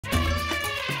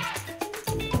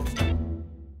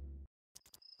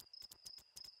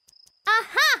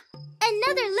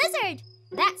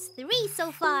That's 3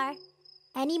 so far.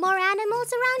 Any more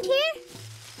animals around here?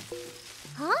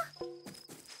 Huh?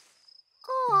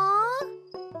 Aww.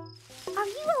 Are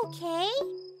you okay?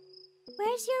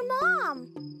 Where's your mom?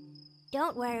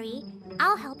 Don't worry.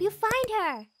 I'll help you find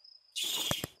her.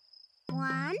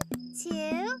 1,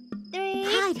 2, 3,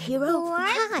 Hide, Hero. 4,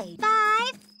 Hide.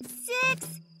 5,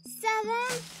 6, 7,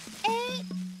 8,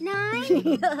 9,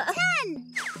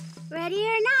 10. Ready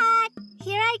or not,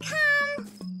 here I come.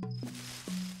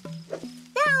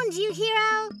 Found you,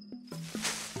 Hero.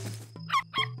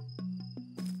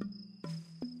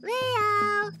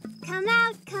 Leo, come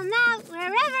out,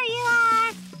 wherever you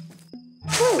are.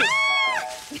 Ah!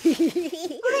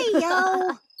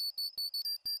 Leo.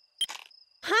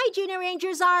 Hi, Junior Ranger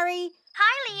Zari.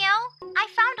 Hi, Leo. I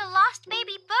found a lost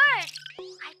baby bird.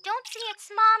 I don't see its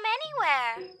mom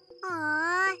anywhere.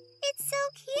 Aw, it's so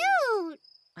cute.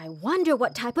 I wonder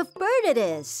what type of bird it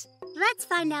is. Let's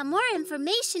find out more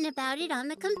information about it on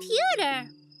the computer.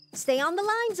 Stay on the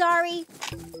line, Zari.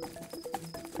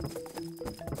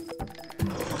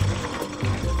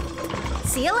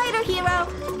 See you later, Hero.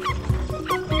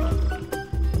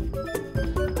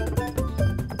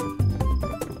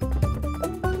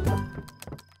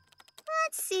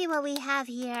 Let's see what we have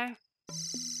here.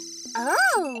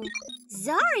 Oh,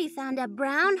 Zari found a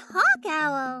brown hawk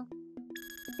owl.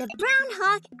 The brown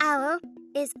hawk owl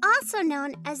is also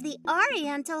known as the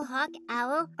oriental hawk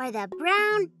owl or the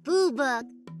brown boobook.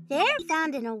 They're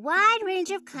found in a wide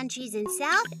range of countries in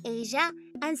South Asia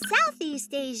and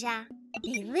Southeast Asia.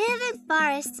 They live in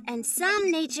forests and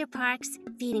some nature parks,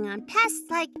 feeding on pests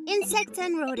like insects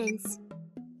and rodents.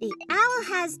 The owl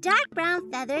has dark brown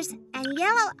feathers and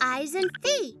yellow eyes and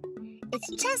feet. It's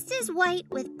just as white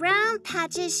with brown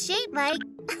patches shaped like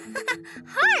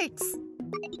hearts.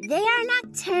 They are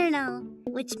nocturnal,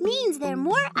 which means they're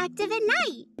more active at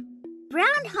night.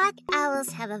 Brown hawk owls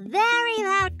have a very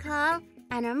loud call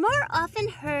and are more often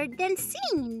heard than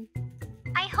seen.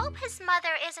 I hope his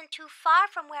mother isn't too far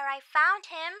from where I found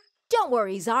him. Don't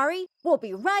worry, Zari. We'll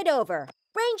be right over.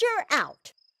 Ranger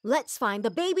out. Let's find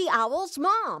the baby owl's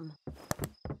mom.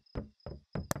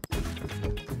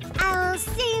 I'll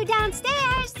see you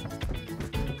downstairs.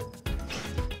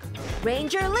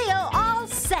 Ranger Leo all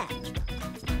set.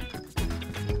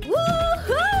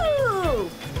 Woohoo!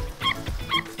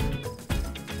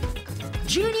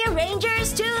 Junior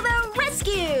Rangers to the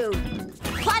rescue!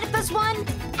 Platypus 1,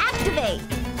 activate!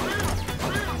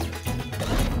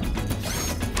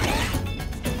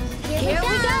 Here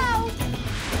we go!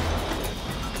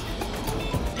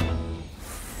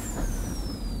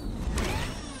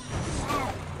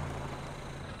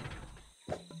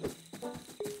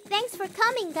 Thanks for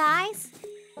coming, guys.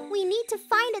 We need to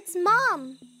find its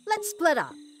mom. Let's split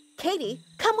up. Katie,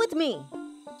 come with me.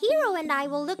 Hero and I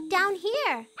will look down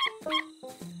here.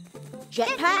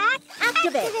 Jetpack,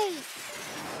 activate.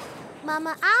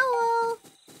 Mama Owl,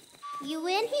 you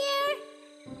in here?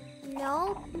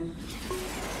 No.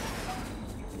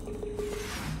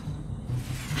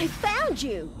 I found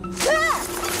you. Ah!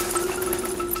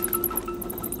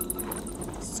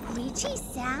 Screechy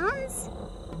sounds?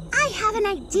 I have an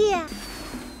idea.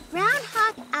 Brown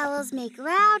hawk owls make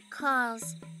loud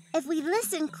calls. If we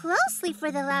listen closely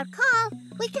for the loud call,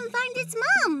 we can find its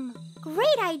mom.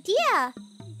 Great idea.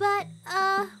 But,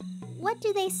 what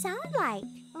do they sound like?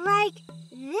 Like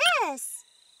this.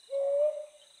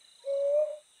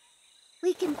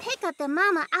 We can pick up the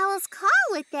mama owl's call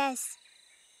with this.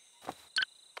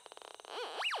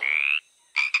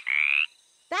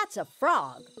 That's a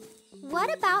frog. What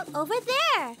about over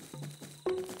there?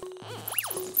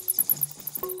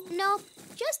 Nope,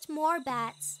 just more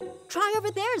bats. Try over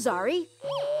there, Zari.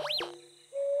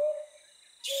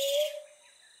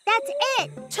 That's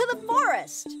it. To the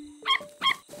forest.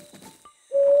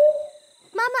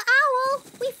 Mama Owl,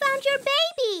 we found your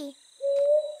baby.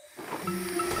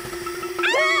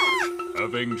 Ah!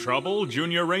 Having trouble,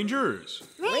 Junior Rangers?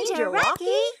 Ranger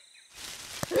Rocky?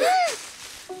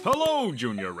 Hello,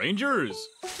 Junior Rangers.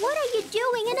 What are you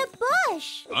doing in a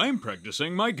bush? I'm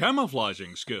practicing my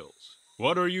camouflaging skills.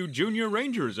 What are you Junior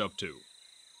Rangers up to?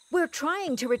 We're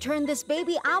trying to return this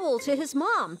baby owl to his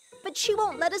mom, but she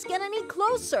won't let us get any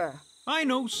closer. I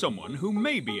know someone who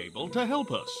may be able to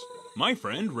help us. My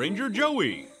friend Ranger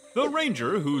Joey, the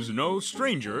ranger who's no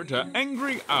stranger to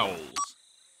angry owls.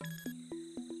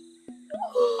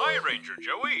 Hi, Ranger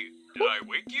Joey. Did I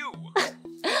wake you?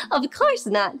 Of course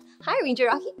not. Hi, Ranger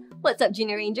Rocky. What's up,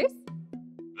 Junior Rangers?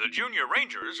 The Junior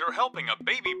Rangers are helping a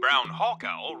baby brown hawk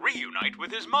owl reunite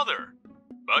with his mother.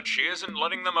 But she isn't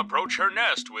letting them approach her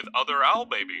nest with other owl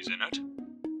babies in it.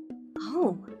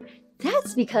 Oh,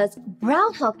 That's because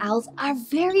brown hawk owls are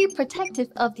very protective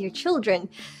of their children.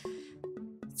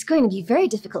 It's going to be very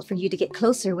difficult for you to get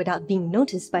closer without being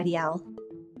noticed by the owl.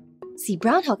 See,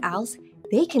 brown hawk owls,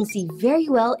 they can see very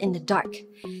well in the dark.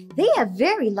 They have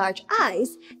very large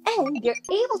eyes, and they're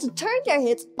able to turn their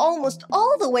heads almost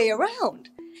all the way around.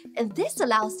 And this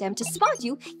allows them to spot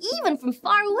you even from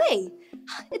far away.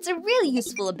 It's a really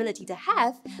useful ability to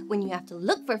have when you have to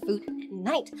look for food at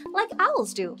night like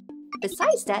owls do.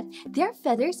 Besides that, their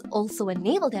feathers also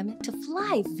enable them to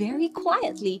fly very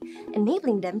quietly,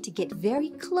 enabling them to get very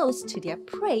close to their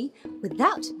prey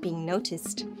without being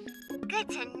noticed. Good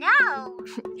to know.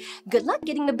 Good luck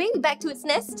getting the baby back to its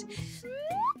nest.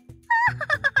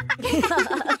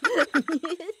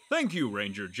 Thank you,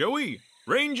 Ranger Joey.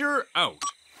 Ranger out.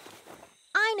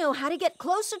 I know how to get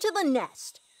closer to the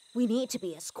nest. We need to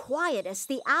be as quiet as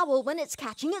the owl when it's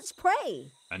catching its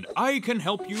prey. And I can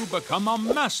help you become a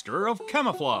master of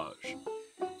camouflage.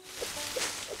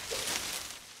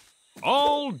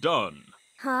 All done.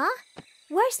 Huh?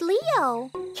 Where's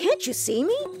Leo? Can't you see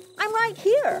me? I'm right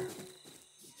here.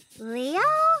 Leo?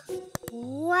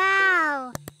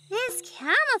 Wow, his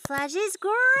camouflage is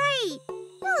great.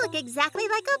 You look exactly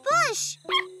like a bush.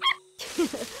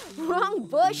 Wrong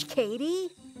bush, Katie.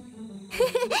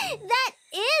 That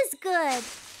is good.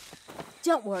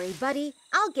 Don't worry, buddy.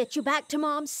 I'll get you back to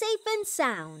Mom safe and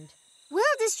sound. We'll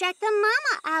distract the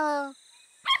mama owl.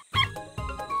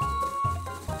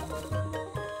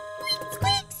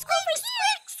 Squeak, squeak,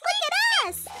 squeak, squeak at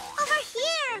us. Over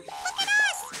here. Look at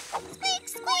us. Squeak,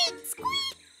 squeak,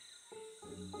 squeak.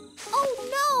 Oh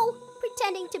no,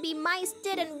 pretending to be mice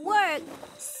didn't work.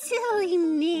 Silly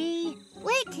me.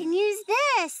 We can use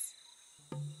this.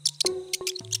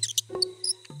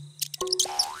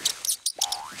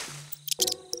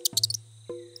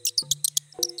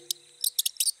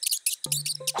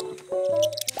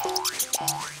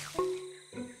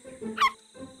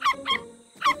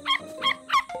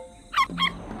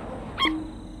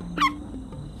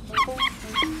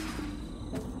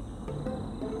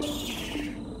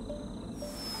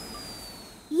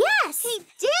 Yes, he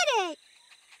did it.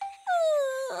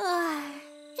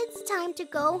 It's time to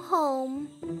go home.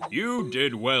 You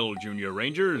did well, Junior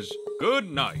Rangers. Good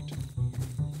night.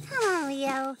 Come on,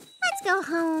 Leo. Let's go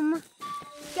home.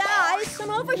 Guys, I'm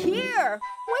over here.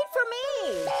 Wait for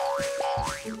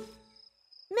me.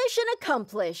 Mission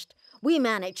accomplished. We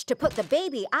managed to put the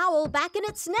baby owl back in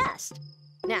its nest.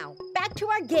 Now, back to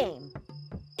our game.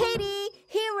 Katie,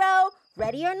 Hero,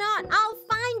 ready or not, I'll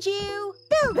find you.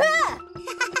 Ah!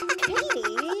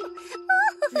 Katie?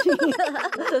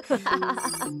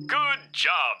 Good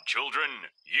job, children.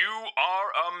 You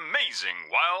are amazing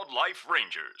Wildlife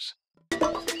Rangers.